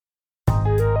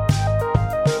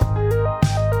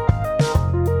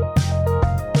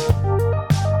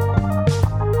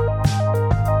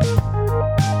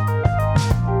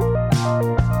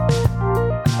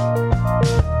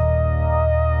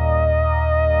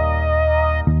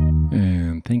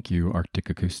Thank you, Arctic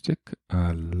Acoustic.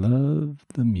 I love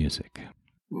the music.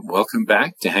 Welcome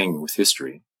back to Hanging with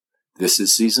History. This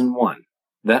is Season 1,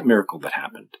 That Miracle That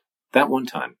Happened, That One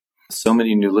Time. So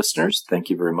many new listeners, thank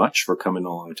you very much for coming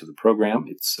along to the program.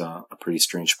 It's a pretty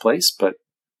strange place, but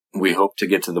we hope to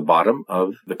get to the bottom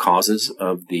of the causes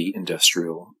of the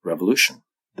Industrial Revolution,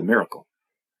 the miracle.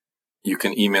 You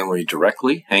can email me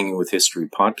directly,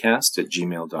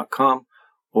 hangingwithhistorypodcast@gmail.com,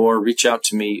 or reach out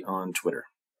to me on Twitter.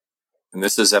 And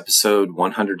this is episode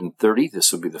 130.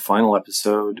 This will be the final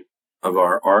episode of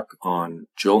our arc on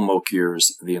Joel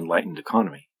Mokier's The Enlightened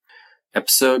Economy.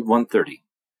 Episode 130.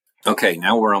 Okay,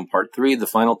 now we're on part 3, the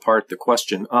final part, the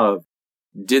question of,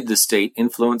 did the state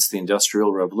influence the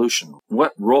Industrial Revolution?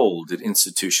 What role did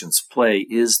institutions play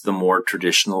is the more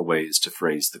traditional ways to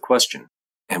phrase the question.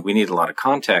 And we need a lot of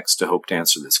context to hope to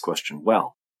answer this question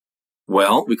well.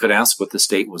 Well, we could ask what the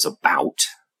state was about.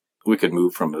 We could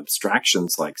move from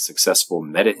abstractions like successful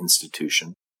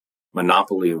meta-institution,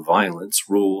 monopoly of violence,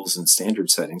 rules, and standard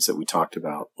settings that we talked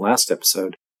about last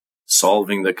episode,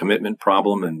 solving the commitment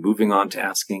problem and moving on to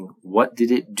asking, what did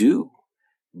it do?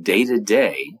 Day to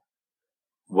day,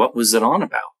 what was it on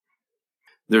about?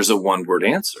 There's a one-word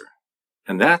answer,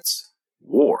 and that's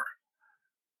war.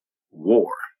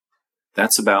 War.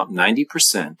 That's about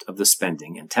 90% of the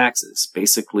spending and taxes.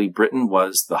 Basically, Britain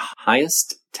was the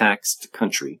highest taxed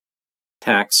country,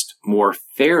 taxed more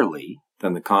fairly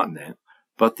than the continent,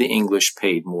 but the English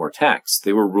paid more tax.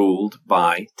 They were ruled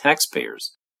by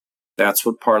taxpayers. That's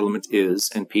what Parliament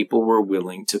is, and people were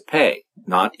willing to pay.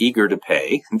 Not eager to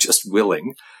pay, just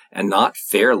willing, and not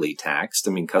fairly taxed.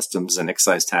 I mean, customs and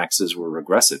excise taxes were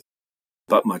regressive,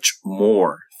 but much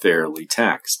more fairly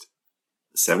taxed.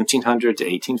 1700 to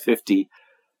 1850,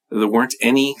 there weren't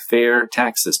any fair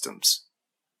tax systems.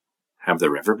 Have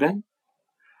there ever been?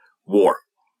 War.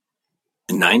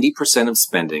 90% of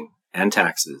spending and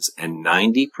taxes and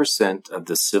 90% of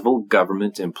the civil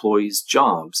government employees'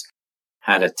 jobs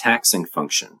had a taxing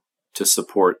function to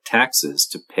support taxes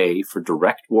to pay for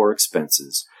direct war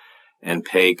expenses and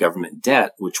pay government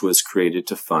debt, which was created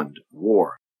to fund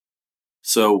war.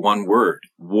 So one word,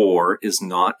 war is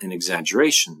not an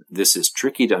exaggeration. This is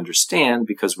tricky to understand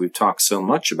because we've talked so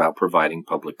much about providing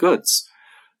public goods,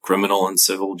 criminal and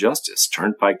civil justice,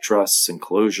 turnpike trusts,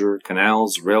 enclosure,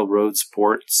 canals, railroads,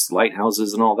 ports,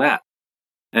 lighthouses, and all that.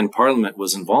 And Parliament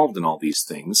was involved in all these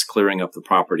things, clearing up the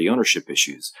property ownership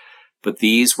issues. But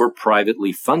these were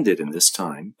privately funded in this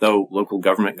time, though local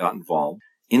government got involved,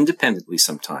 independently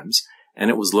sometimes, and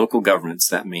it was local governments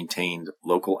that maintained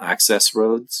local access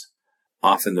roads,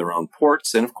 often their own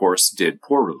ports, and of course did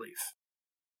poor relief.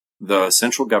 The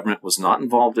central government was not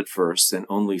involved at first and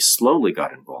only slowly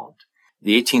got involved.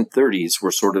 The 1830s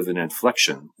were sort of an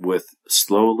inflection with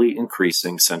slowly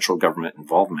increasing central government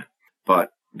involvement, but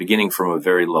beginning from a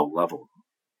very low level.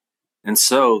 And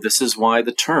so this is why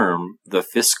the term, the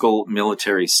Fiscal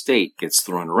Military State, gets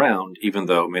thrown around, even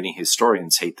though many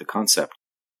historians hate the concept.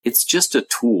 It's just a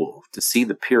tool to see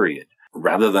the period,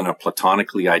 rather than a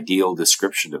platonically ideal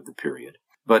description of the period.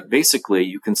 But basically,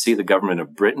 you can see the government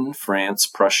of Britain, France,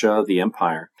 Prussia, the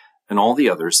Empire, and all the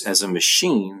others as a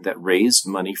machine that raised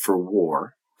money for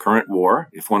war, current war,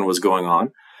 if one was going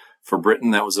on. For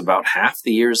Britain, that was about half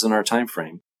the years in our time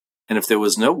frame. And if there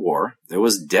was no war, there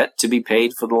was debt to be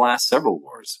paid for the last several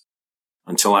wars,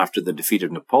 until after the defeat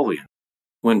of Napoleon,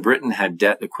 when Britain had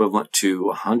debt equivalent to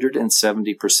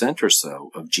 170% or so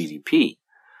of GDP,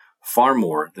 far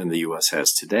more than the U.S.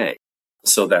 has today.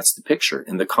 So that's the picture.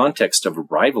 In the context of a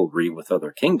rivalry with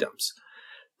other kingdoms,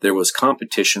 there was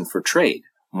competition for trade,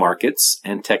 markets,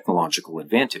 and technological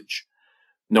advantage.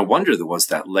 No wonder there was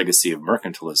that legacy of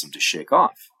mercantilism to shake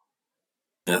off.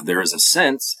 There is a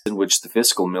sense in which the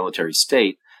fiscal military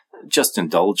state, just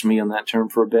indulge me on that term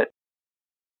for a bit,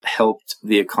 helped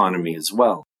the economy as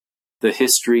well. The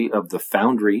history of the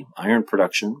foundry, iron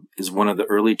production, is one of the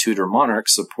early Tudor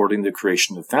monarchs supporting the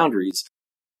creation of foundries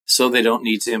so they don't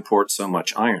need to import so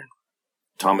much iron.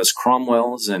 Thomas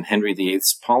Cromwell's and Henry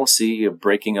VIII's policy of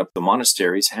breaking up the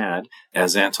monasteries had,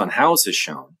 as Anton Howes has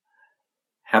shown,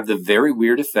 have the very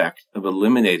weird effect of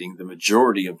eliminating the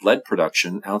majority of lead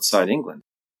production outside England.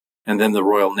 And then the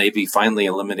Royal Navy finally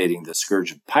eliminating the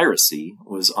scourge of piracy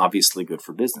was obviously good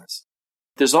for business.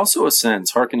 There's also a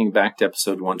sense, hearkening back to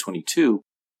episode 122,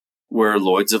 where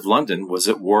Lloyd's of London was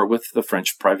at war with the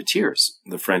French privateers.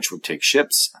 The French would take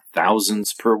ships,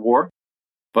 thousands per war,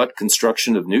 but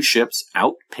construction of new ships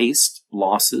outpaced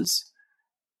losses,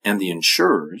 and the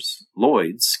insurers,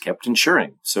 Lloyd's, kept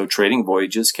insuring, so trading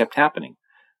voyages kept happening.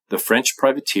 The French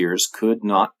privateers could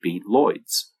not beat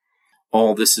Lloyd's.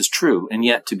 All this is true, and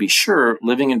yet, to be sure,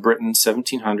 living in Britain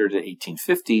 1700 to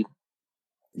 1850,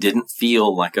 didn't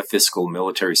feel like a fiscal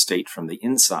military state from the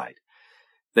inside.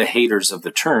 The haters of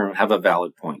the term have a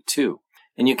valid point too.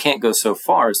 And you can't go so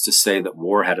far as to say that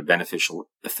war had a beneficial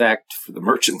effect for the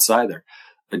merchants either.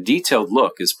 A detailed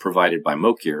look is provided by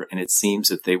Mokyr, and it seems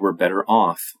that they were better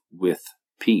off with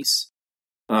peace.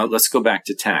 Let's go back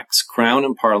to tax. Crown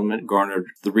and Parliament garnered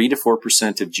 3 to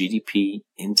 4% of GDP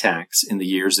in tax in the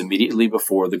years immediately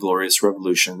before the Glorious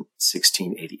Revolution,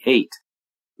 1688.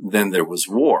 Then there was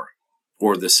war,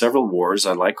 or the several wars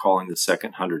I like calling the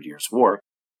Second 100 Years' War.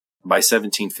 By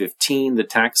 1715, the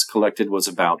tax collected was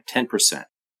about 10%,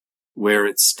 where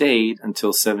it stayed until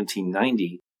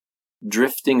 1790,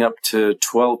 drifting up to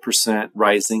 12%,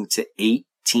 rising to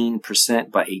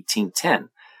 18% by 1810,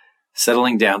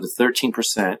 settling down to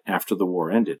 13% after the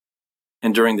war ended.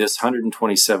 And during this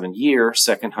 127-year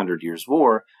Second 100 Years'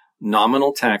 War,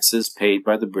 nominal taxes paid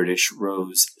by the British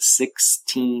rose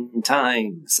 16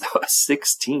 times.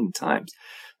 16 times.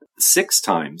 6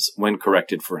 times when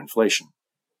corrected for inflation.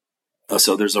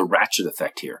 So there's a ratchet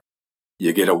effect here.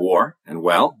 You get a war, and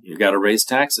well, you got to raise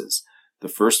taxes. The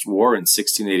first war in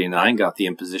 1689 got the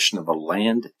imposition of a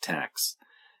land tax,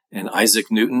 and Isaac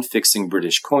Newton fixing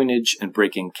British coinage and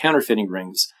breaking counterfeiting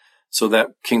rings so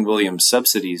that King William's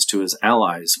subsidies to his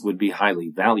allies would be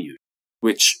highly valued,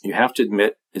 which you have to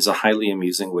admit is a highly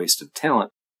amusing waste of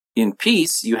talent. In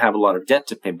peace, you have a lot of debt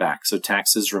to pay back, so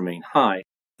taxes remain high.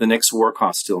 The next war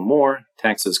costs still more,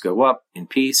 taxes go up. In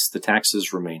peace, the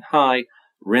taxes remain high,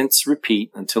 rinse, repeat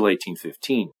until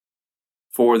 1815.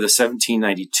 For the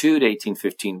 1792 to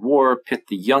 1815 war, Pitt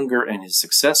the Younger and his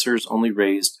successors only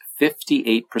raised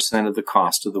 58% of the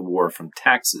cost of the war from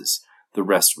taxes. The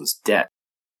rest was debt.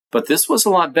 But this was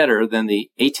a lot better than the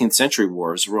 18th century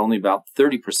wars, where only about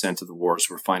 30% of the wars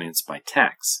were financed by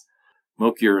tax.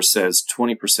 Mokyr says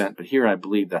 20%, but here I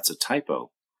believe that's a typo.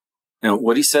 Now,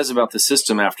 what he says about the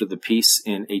system after the peace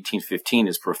in 1815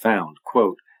 is profound.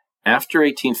 Quote, after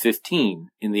 1815,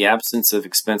 in the absence of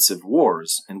expensive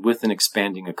wars and with an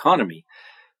expanding economy,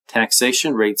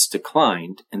 taxation rates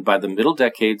declined, and by the middle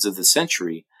decades of the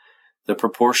century, the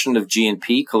proportion of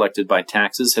GNP collected by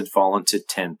taxes had fallen to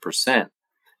 10%.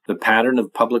 The pattern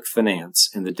of public finance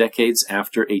in the decades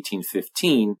after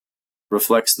 1815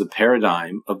 reflects the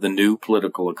paradigm of the new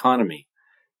political economy.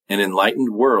 An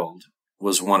enlightened world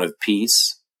was one of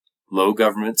peace, low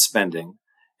government spending,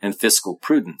 and fiscal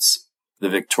prudence. The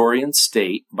Victorian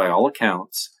state, by all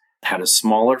accounts, had a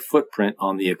smaller footprint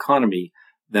on the economy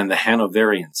than the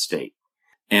Hanoverian state,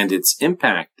 and its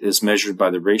impact, as measured by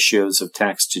the ratios of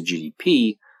tax to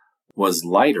GDP, was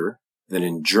lighter than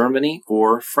in Germany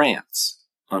or France,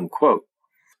 unquote.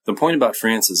 The point about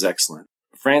France is excellent.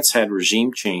 France had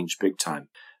regime change big time.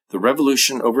 The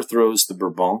revolution overthrows the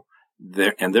Bourbons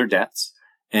and their debts,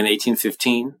 and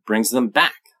 1815 brings them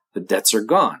back. The debts are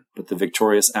gone, but the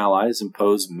victorious allies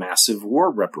impose massive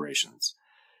war reparations,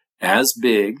 as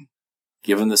big,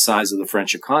 given the size of the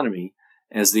French economy,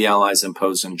 as the allies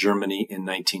imposed on Germany in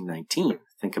 1919.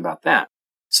 Think about that.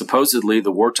 Supposedly,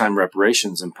 the wartime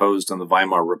reparations imposed on the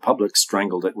Weimar Republic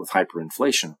strangled it with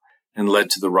hyperinflation and led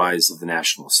to the rise of the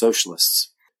National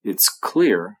Socialists. It's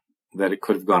clear that it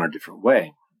could have gone a different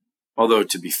way. Although,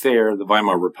 to be fair, the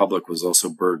Weimar Republic was also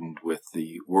burdened with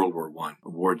the World War I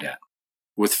war debt.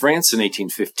 With France in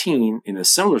 1815, in a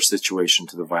similar situation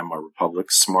to the Weimar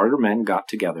Republic, smarter men got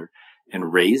together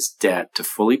and raised debt to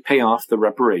fully pay off the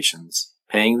reparations,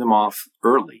 paying them off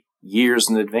early, years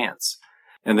in advance,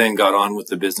 and then got on with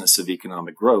the business of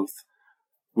economic growth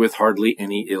with hardly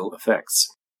any ill effects.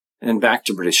 And back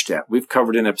to British debt. We've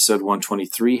covered in episode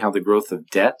 123 how the growth of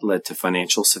debt led to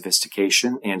financial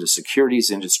sophistication and a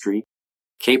securities industry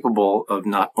capable of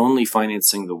not only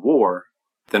financing the war,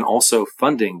 then also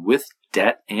funding with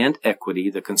debt and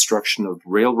equity the construction of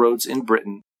railroads in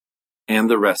Britain and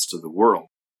the rest of the world,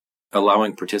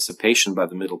 allowing participation by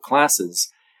the middle classes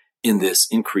in this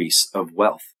increase of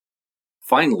wealth.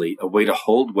 Finally, a way to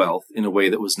hold wealth in a way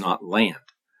that was not land.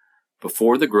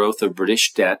 Before the growth of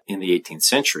British debt in the 18th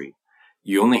century,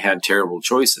 you only had terrible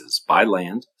choices. Buy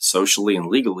land, socially and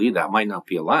legally, that might not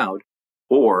be allowed,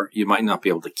 or you might not be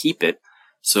able to keep it,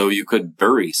 so you could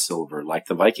bury silver like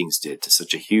the Vikings did to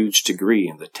such a huge degree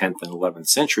in the 10th and 11th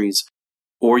centuries,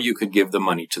 or you could give the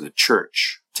money to the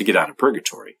church to get out of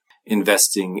purgatory,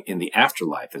 investing in the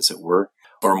afterlife, as it were,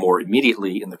 or more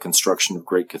immediately in the construction of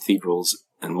great cathedrals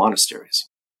and monasteries.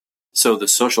 So the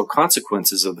social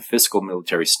consequences of the fiscal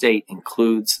military state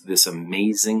includes this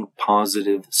amazing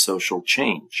positive social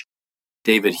change.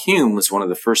 David Hume was one of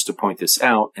the first to point this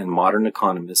out, and modern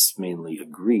economists mainly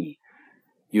agree.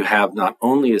 You have not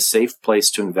only a safe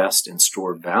place to invest and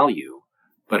store value,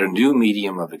 but a new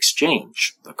medium of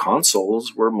exchange. The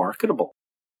consoles were marketable.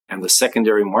 And the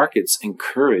secondary markets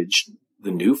encouraged the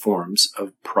new forms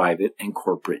of private and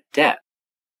corporate debt.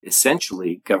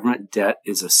 Essentially, government debt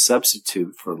is a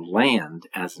substitute for land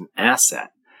as an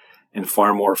asset and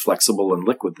far more flexible and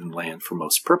liquid than land for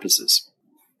most purposes.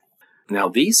 Now,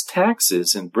 these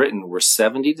taxes in Britain were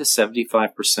 70 to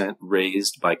 75%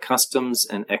 raised by customs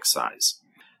and excise,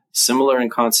 similar in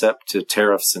concept to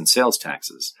tariffs and sales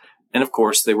taxes. And of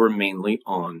course, they were mainly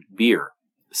on beer.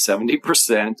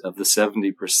 70% of the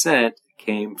 70%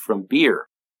 came from beer.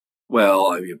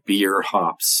 Well, beer,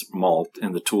 hops, malt,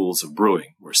 and the tools of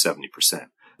brewing were 70%.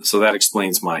 So that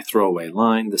explains my throwaway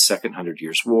line. The Second 100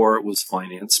 Years' War was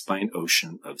financed by an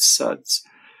ocean of suds.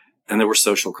 And there were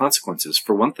social consequences.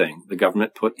 For one thing, the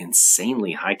government put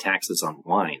insanely high taxes on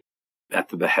wine at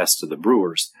the behest of the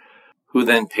brewers, who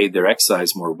then paid their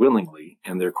excise more willingly,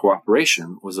 and their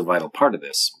cooperation was a vital part of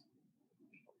this.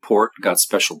 Port got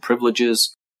special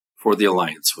privileges for the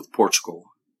alliance with Portugal.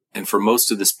 And for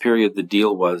most of this period, the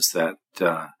deal was that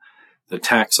the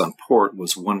tax on port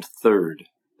was 1/3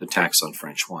 the tax on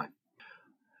French wine.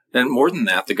 And more than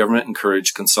that, the government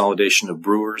encouraged consolidation of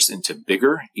brewers into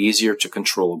bigger, easier to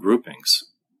control groupings.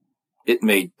 It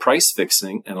made price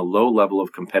fixing and a low level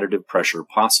of competitive pressure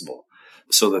possible,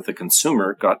 so that the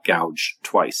consumer got gouged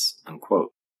twice,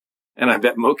 unquote. And I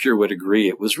bet Mokyr would agree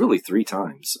it was really 3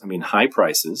 times. High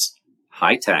prices,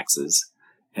 high taxes,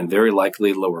 and very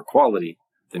likely lower quality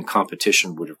than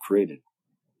competition would have created.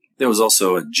 There was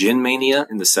also a gin mania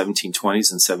in the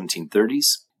 1720s and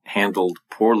 1730s, handled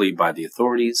poorly by the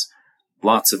authorities,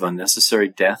 lots of unnecessary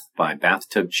death by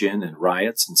bathtub gin and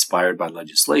riots inspired by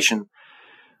legislation,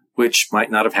 which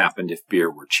might not have happened if beer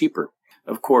were cheaper.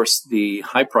 Of course, the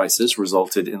high prices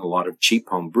resulted in a lot of cheap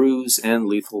home brews and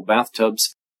lethal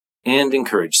bathtubs, and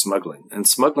encouraged smuggling. And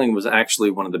smuggling was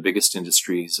actually one of the biggest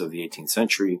industries of the 18th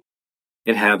century.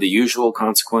 It had the usual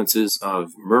consequences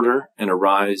of murder and a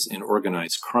rise in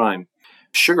organized crime.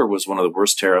 Sugar was one of the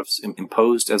worst tariffs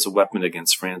imposed as a weapon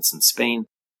against France and Spain,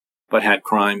 but had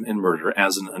crime and murder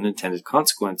as an unintended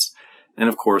consequence. And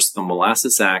of course, the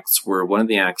Molasses Acts were one of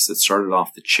the acts that started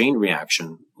off the chain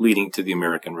reaction leading to the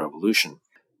American Revolution.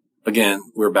 Again,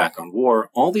 we're back on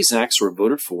war. All these acts were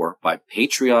voted for by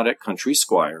patriotic country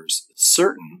squires,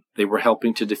 certain they were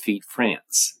helping to defeat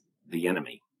France, the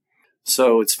enemy.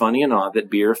 So it's funny and odd that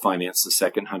beer financed the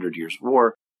Second 100 Years'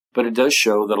 War, but it does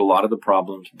show that a lot of the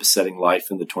problems besetting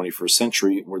life in the 21st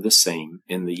century were the same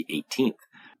in the 18th.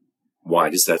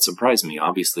 Why does that surprise me?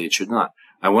 Obviously, it should not.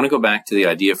 I want to go back to the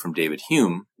idea from David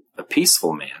Hume, a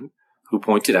peaceful man, who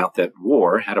pointed out that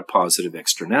war had a positive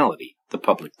externality, the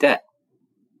public debt.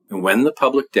 And when the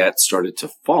public debt started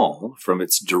to fall from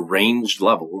its deranged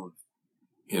level,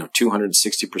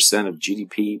 260% of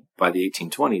GDP by the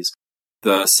 1820s,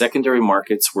 the secondary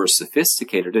markets were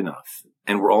sophisticated enough,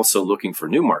 and were also looking for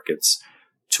new markets,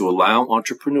 to allow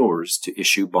entrepreneurs to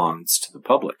issue bonds to the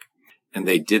public. And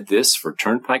they did this for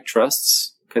turnpike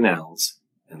trusts, canals,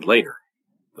 and later,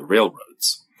 the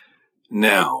railroads.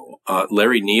 Now,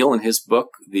 Larry Neal, in his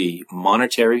book, The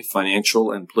Monetary,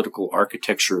 Financial, and Political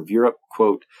Architecture of Europe,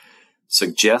 quote,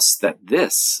 suggests that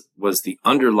this was the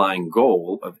underlying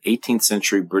goal of 18th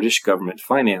century British government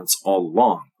finance all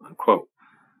along, unquote.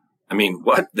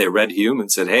 What? They read Hume and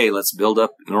said, hey, let's build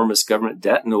up enormous government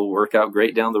debt and it'll work out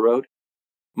great down the road?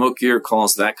 Mokyr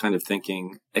calls that kind of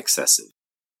thinking excessive.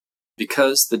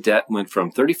 Because the debt went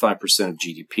from 35% of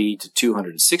GDP to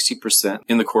 260%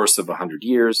 in the course of 100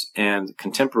 years, and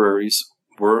contemporaries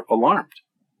were alarmed.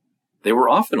 They were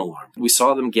often alarmed. We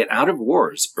saw them get out of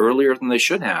wars earlier than they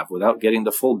should have without getting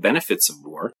the full benefits of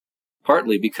war,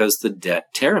 partly because the debt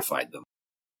terrified them.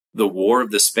 The War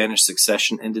of the Spanish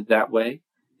Succession ended that way.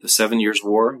 The 7 Years'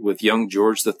 War, with young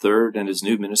George III and his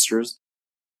new ministers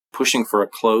pushing for a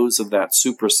close of that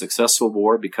super-successful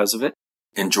war because of it.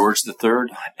 And George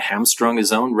III hamstrung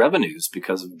his own revenues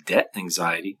because of debt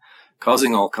anxiety,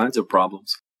 causing all kinds of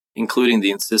problems, including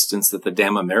the insistence that the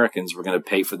damn Americans were going to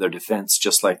pay for their defense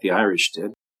just like the Irish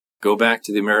did. Go back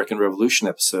to the American Revolution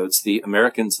episodes. The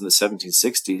Americans in the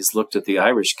 1760s looked at the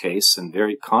Irish case and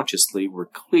very consciously were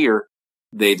clear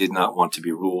they did not want to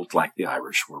be ruled like the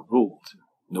Irish were ruled.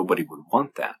 Nobody would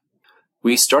want that.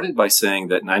 We started by saying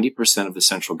that 90% of the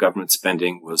central government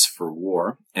spending was for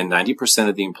war, and 90%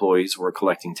 of the employees were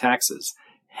collecting taxes.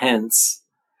 Hence,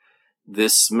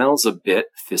 this smells a bit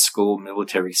fiscal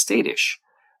military state-ish.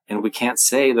 And we can't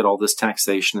say that all this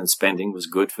taxation and spending was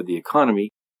good for the economy,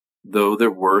 though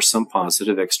there were some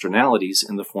positive externalities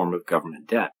in the form of government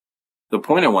debt. The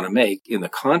point I want to make in the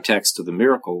context of the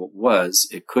miracle was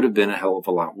it could have been a hell of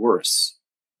a lot worse.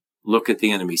 Look at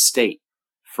the enemy state,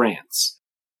 France.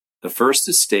 The first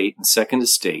estate and second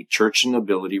estate, church and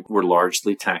nobility, were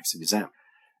largely tax exempt.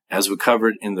 As we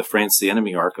covered in the France the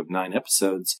Enemy arc of 9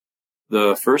 episodes,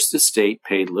 the first estate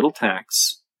paid little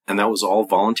tax, and that was all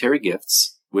voluntary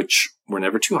gifts, which were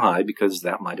never too high because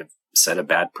that might have set a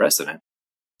bad precedent.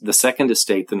 The second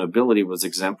estate, the nobility, was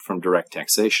exempt from direct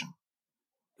taxation.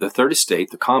 The third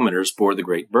estate, the commoners, bore the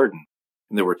great burden.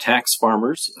 And there were tax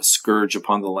farmers, a scourge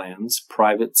upon the lands,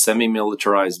 private,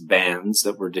 semi-militarized bands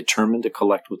that were determined to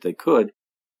collect what they could.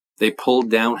 They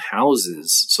pulled down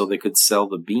houses so they could sell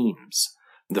the beams.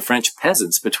 The French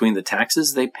peasants, between the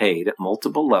taxes they paid at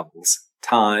multiple levels,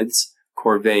 tithes,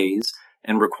 corvées,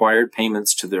 and required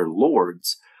payments to their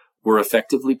lords, were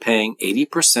effectively paying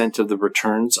 80% of the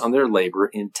returns on their labor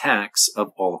in tax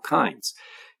of all kinds.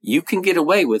 You can get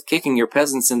away with kicking your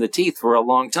peasants in the teeth for a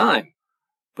long time,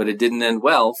 but it didn't end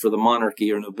well for the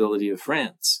monarchy or nobility of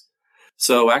France.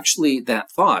 So actually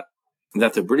that thought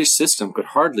that the British system could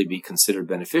hardly be considered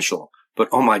beneficial, but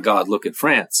oh my God, look at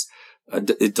France.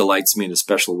 It delights me in a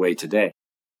special way today.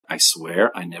 I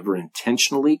swear I never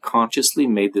intentionally, consciously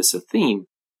made this a theme,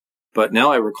 but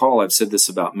now I recall I've said this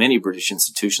about many British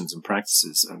institutions and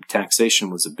practices. Taxation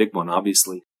was a big one,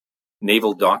 obviously.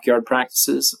 Naval dockyard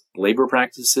practices, labor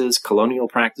practices, colonial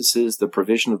practices, the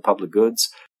provision of public goods,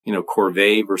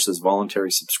 corvée versus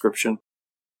voluntary subscription,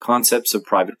 concepts of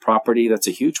private property, that's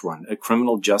a huge one,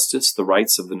 criminal justice, the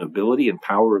rights of the nobility and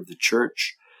power of the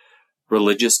church,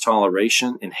 religious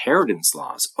toleration, inheritance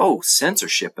laws,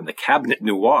 censorship and the cabinet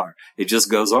noir, it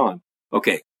just goes on.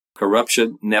 Okay,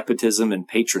 corruption, nepotism, and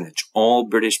patronage, all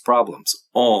British problems,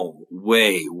 all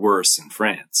way worse in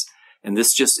France. And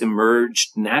this just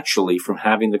emerged naturally from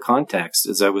having the context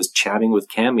as I was chatting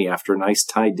with Cammie after a nice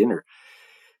Thai dinner.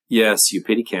 Yes, you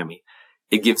pity Cammie.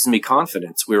 It gives me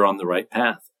confidence we're on the right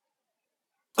path.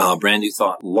 Brand new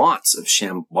thought, lots of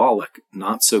shambolic,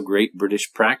 not so great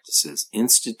British practices,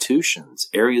 institutions,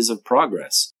 areas of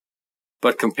progress.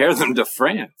 But compare them to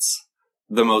France,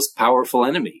 the most powerful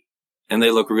enemy, and they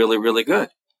look really, really good.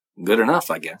 Good enough,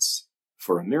 I guess,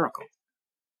 for a miracle.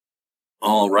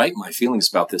 All right, my feelings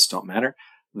about this don't matter.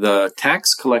 The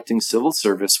tax collecting civil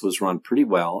service was run pretty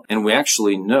well, and we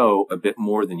actually know a bit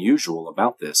more than usual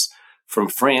about this. From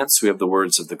France, we have the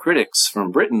words of the critics.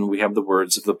 From Britain, we have the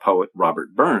words of the poet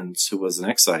Robert Burns, who was an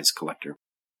excise collector.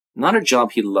 Not a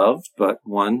job he loved, but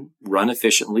one run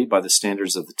efficiently by the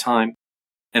standards of the time,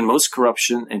 and most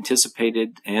corruption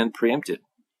anticipated and preempted.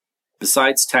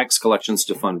 Besides tax collections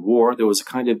to fund war, there was a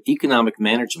kind of economic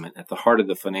management at the heart of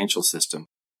the financial system.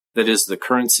 That is, the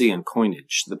currency and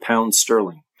coinage, the pound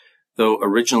sterling. Though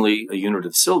originally a unit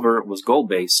of silver, was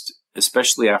gold-based,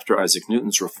 especially after Isaac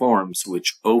Newton's reforms,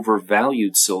 which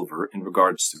overvalued silver in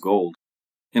regards to gold.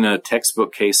 In a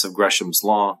textbook case of Gresham's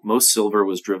Law, most silver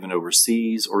was driven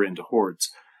overseas or into hoards.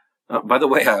 By the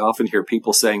way, I often hear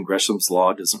people saying Gresham's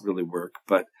Law doesn't really work,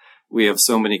 but we have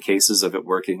so many cases of it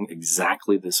working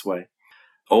exactly this way.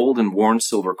 Old and worn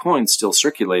silver coins still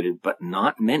circulated, but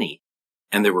not many,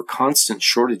 and there were constant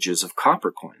shortages of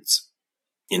copper coins.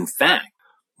 In fact,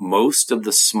 most of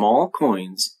the small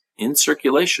coins in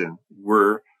circulation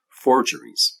were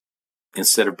forgeries.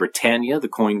 Instead of Britannia, the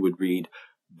coin would read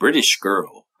British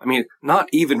Girl. Not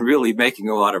even really making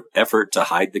a lot of effort to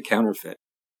hide the counterfeit.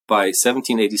 By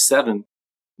 1787,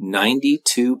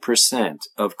 92%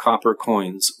 of copper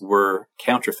coins were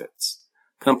counterfeits.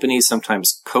 Companies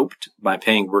sometimes coped by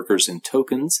paying workers in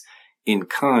tokens, in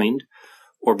kind,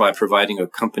 or by providing a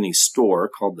company store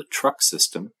called the truck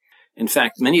system. In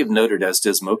fact, many have noted, as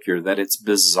does Mokyr, that it's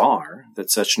bizarre that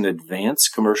such an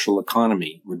advanced commercial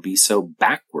economy would be so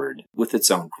backward with its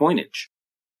own coinage.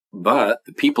 But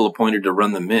the people appointed to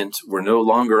run the mint were no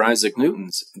longer Isaac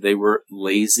Newtons. They were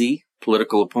lazy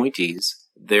political appointees,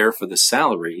 there for the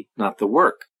salary, not the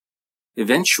work.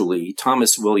 Eventually,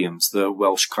 Thomas Williams, the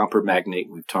Welsh copper magnate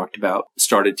we've talked about,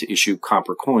 started to issue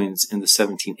copper coins in the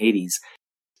 1780s,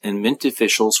 and mint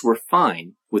officials were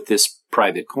fine with this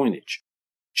private coinage.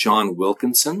 John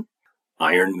Wilkinson,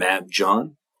 Iron Mab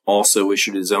John, also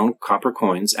issued his own copper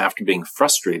coins after being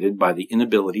frustrated by the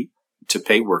inability to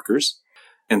pay workers,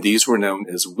 and these were known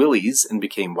as Willies and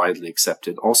became widely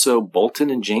accepted. Also, Bolton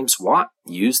and James Watt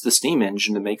used the steam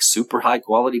engine to make super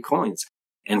high-quality coins,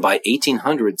 and by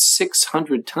 1800,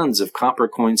 600 tons of copper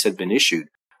coins had been issued,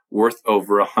 worth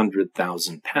over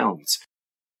 100,000 pounds.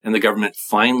 And the government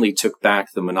finally took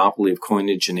back the monopoly of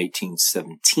coinage in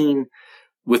 1817,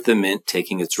 with the mint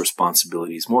taking its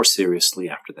responsibilities more seriously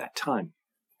after that time.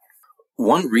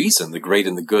 One reason the great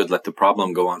and the good let the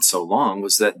problem go on so long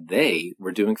was that they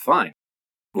were doing fine.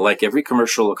 Like every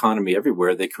commercial economy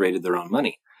everywhere, they created their own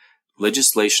money.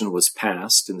 legislation was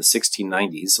passed in the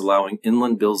 1690s allowing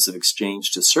inland bills of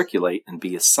exchange to circulate and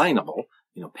be assignable,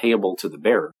 payable to the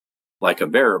bearer, like a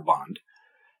bearer bond,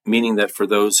 meaning that for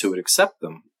those who would accept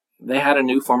them, they had a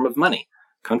new form of money.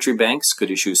 Country banks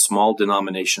could issue small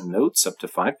denomination notes up to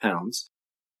 £5,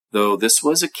 though this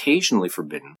was occasionally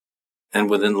forbidden. And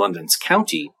within London's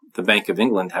county, the Bank of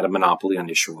England had a monopoly on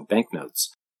issuing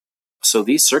banknotes. So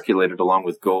these circulated along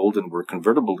with gold and were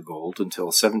convertible to gold until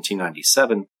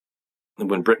 1797,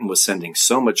 when Britain was sending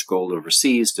so much gold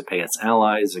overseas to pay its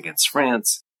allies against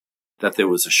France that there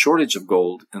was a shortage of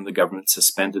gold and the government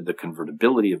suspended the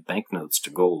convertibility of banknotes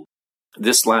to gold.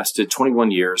 This lasted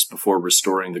 21 years before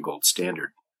restoring the gold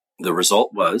standard. The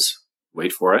result was,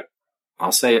 wait for it,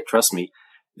 I'll say it, trust me,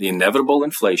 the inevitable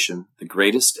inflation, the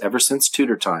greatest ever since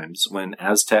Tudor times when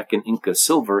Aztec and Inca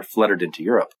silver flooded into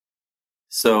Europe.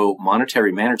 So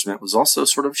monetary management was also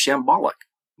sort of shambolic,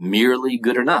 merely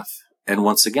good enough, and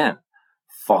once again,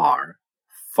 far,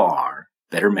 far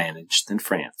better managed than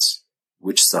France,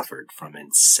 which suffered from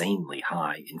insanely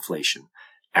high inflation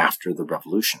after the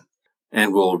Revolution.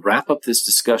 And we'll wrap up this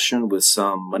discussion with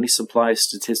some money supply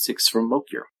statistics from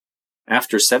Mokyr.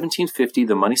 After 1750,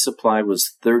 the money supply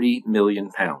was 30 million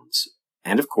pounds.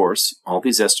 And of course, all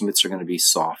these estimates are going to be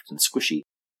soft and squishy.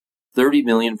 30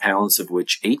 million pounds, of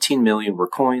which 18 million were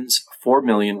coins, 4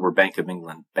 million were Bank of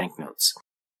England banknotes.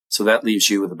 So that leaves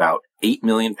you with about 8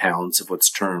 million pounds of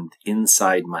what's termed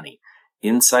inside money.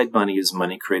 Inside money is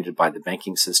money created by the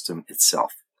banking system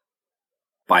itself.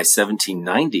 By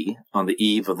 1790, on the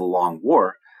eve of the Long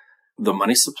War, the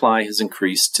money supply has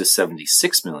increased to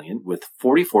 76 million, with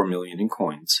 44 million in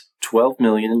coins, 12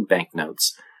 million in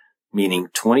banknotes, meaning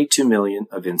 22 million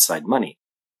of inside money.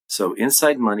 So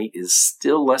inside money is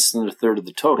still less than a third of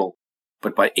the total,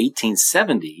 but by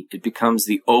 1870, it becomes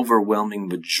the overwhelming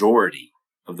majority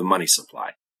of the money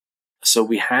supply. So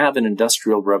we have an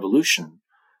industrial revolution,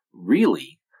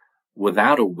 really,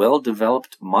 without a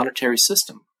well-developed monetary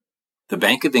system. The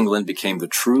Bank of England became the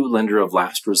true lender of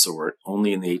last resort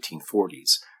only in the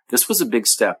 1840s. This was a big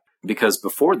step because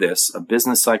before this, a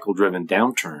business cycle-driven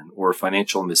downturn or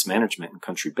financial mismanagement in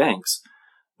country banks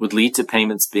would lead to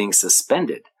payments being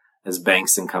suspended as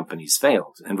banks and companies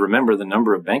failed. And remember, the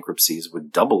number of bankruptcies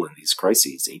would double in these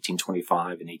crises,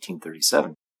 1825 and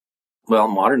 1837. Well,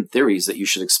 modern theory is that you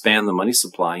should expand the money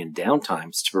supply in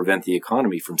downtimes to prevent the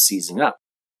economy from seizing up.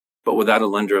 But without a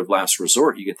lender of last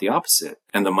resort, you get the opposite,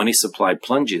 and the money supply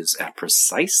plunges at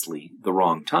precisely the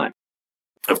wrong time.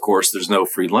 Of course, there's no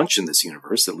free lunch in this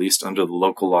universe, at least under the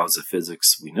local laws of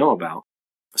physics we know about.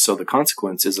 So the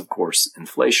consequence is, of course,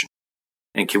 inflation.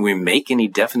 And can we make any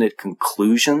definite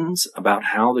conclusions about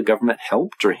how the government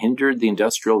helped or hindered the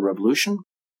Industrial Revolution?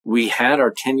 We had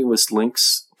our tenuous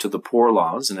links to the Poor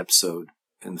Laws in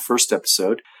the first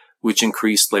episode, which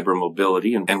increased labor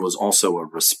mobility and was also a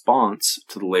response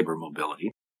to the labor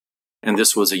mobility. And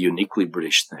this was a uniquely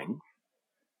British thing.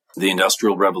 The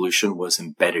Industrial Revolution was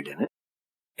embedded in it.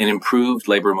 And improved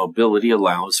labor mobility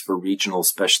allows for regional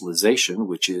specialization,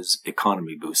 which is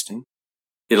economy boosting.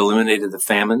 It eliminated the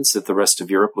famines that the rest of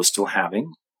Europe was still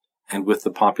having. And with the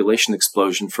population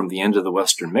explosion from the end of the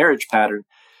Western marriage pattern,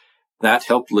 that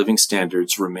helped living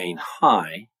standards remain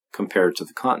high compared to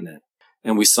the continent.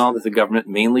 And we saw that the government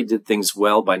mainly did things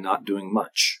well by not doing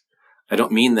much. I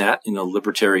don't mean that in a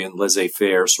libertarian,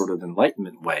 laissez-faire sort of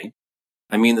enlightenment way.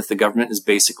 I mean that the government is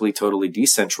basically totally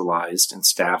decentralized and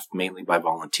staffed mainly by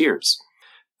volunteers.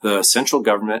 The central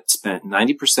government spent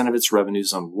 90% of its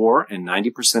revenues on war and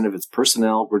 90% of its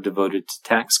personnel were devoted to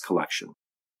tax collection.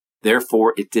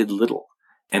 Therefore, it did little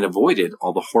and avoided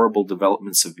all the horrible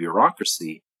developments of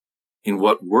bureaucracy in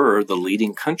what were the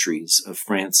leading countries of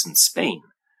France and Spain,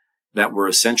 that were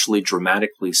essentially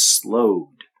dramatically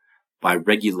slowed by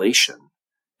regulation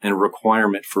and a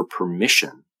requirement for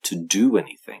permission to do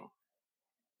anything.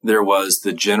 There was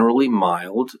the generally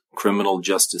mild criminal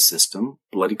justice system,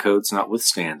 bloody codes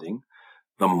notwithstanding,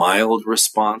 the mild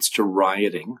response to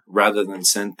rioting. Rather than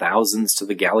send thousands to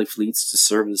the galley fleets to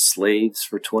serve as slaves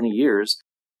for 20 years,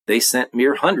 they sent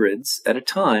mere hundreds at a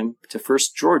time to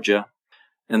first Georgia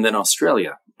and then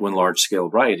Australia when large-scale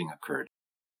rioting occurred.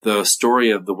 The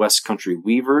story of the West Country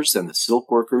weavers and the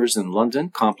silk workers in London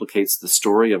complicates the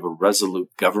story of a resolute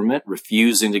government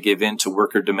refusing to give in to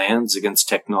worker demands against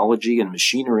technology and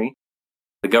machinery.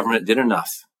 The government did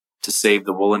enough to save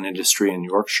the woolen industry in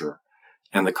Yorkshire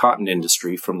and the cotton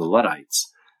industry from the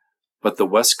Luddites. But the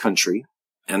West Country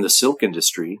and the silk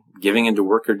industry giving in to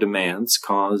worker demands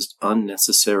caused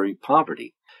unnecessary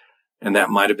poverty. And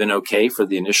that might have been okay for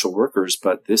the initial workers,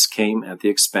 but this came at the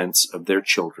expense of their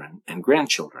children and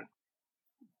grandchildren.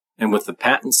 And with the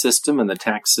patent system and the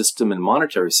tax system and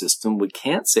monetary system, we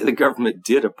can't say the government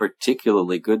did a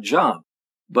particularly good job.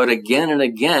 But again and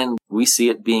again, we see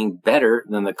it being better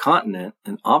than the continent,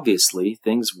 and obviously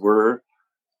things were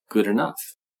good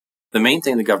enough. The main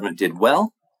thing the government did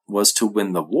well was to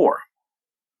win the war.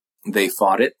 They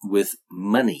fought it with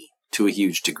money to a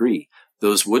huge degree.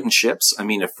 Those wooden ships,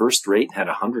 a first rate had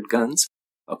 100 guns,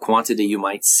 a quantity you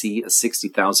might see a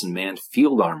 60,000-man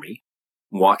field army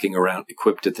walking around,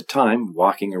 equipped at the time,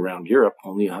 walking around Europe,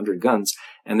 only 100 guns,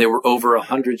 and there were over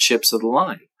 100 ships of the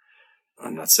line.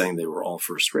 I'm not saying they were all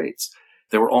first rates.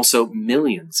 There were also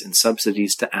millions in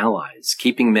subsidies to allies,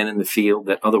 keeping men in the field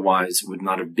that otherwise would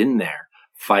not have been there,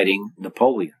 fighting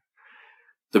Napoleon.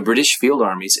 The British field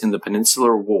armies in the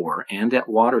Peninsular War and at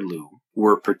Waterloo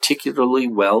were particularly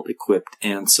well equipped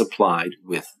and supplied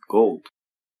with gold.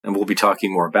 And we'll be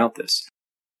talking more about this.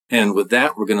 And with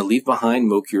that, we're going to leave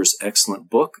behind Mokier's excellent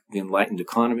book, The Enlightened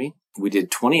Economy. We did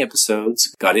 20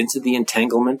 episodes, got into the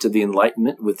entanglement of the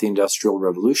Enlightenment with the Industrial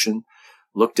Revolution,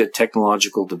 looked at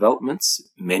technological developments,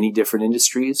 many different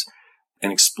industries,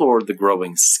 and explored the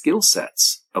growing skill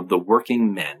sets of the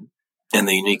working men and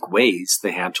the unique ways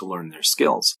they had to learn their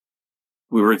skills.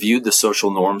 We reviewed the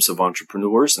social norms of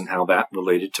entrepreneurs and how that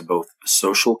related to both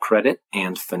social credit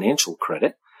and financial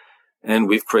credit. And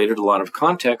we've created a lot of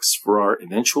context for our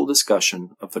eventual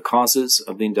discussion of the causes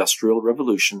of the Industrial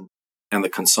Revolution and the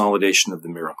consolidation of the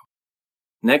miracle.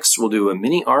 Next, we'll do a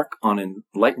mini arc on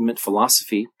Enlightenment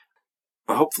philosophy,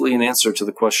 hopefully an answer to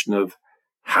the question of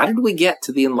how did we get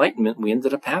to the Enlightenment we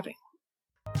ended up having?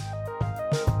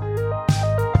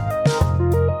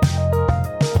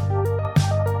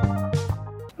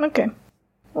 Okay,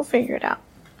 we'll figure it out.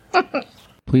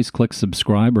 Please click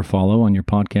subscribe or follow on your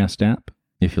podcast app.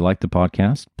 If you like the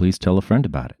podcast, please tell a friend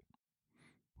about it.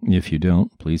 If you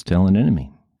don't, please tell an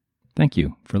enemy. Thank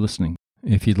you for listening.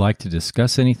 If you'd like to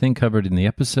discuss anything covered in the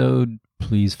episode,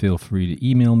 please feel free to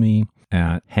email me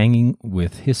at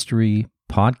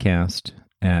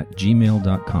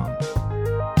hangingwithhistorypodcast@gmail.com.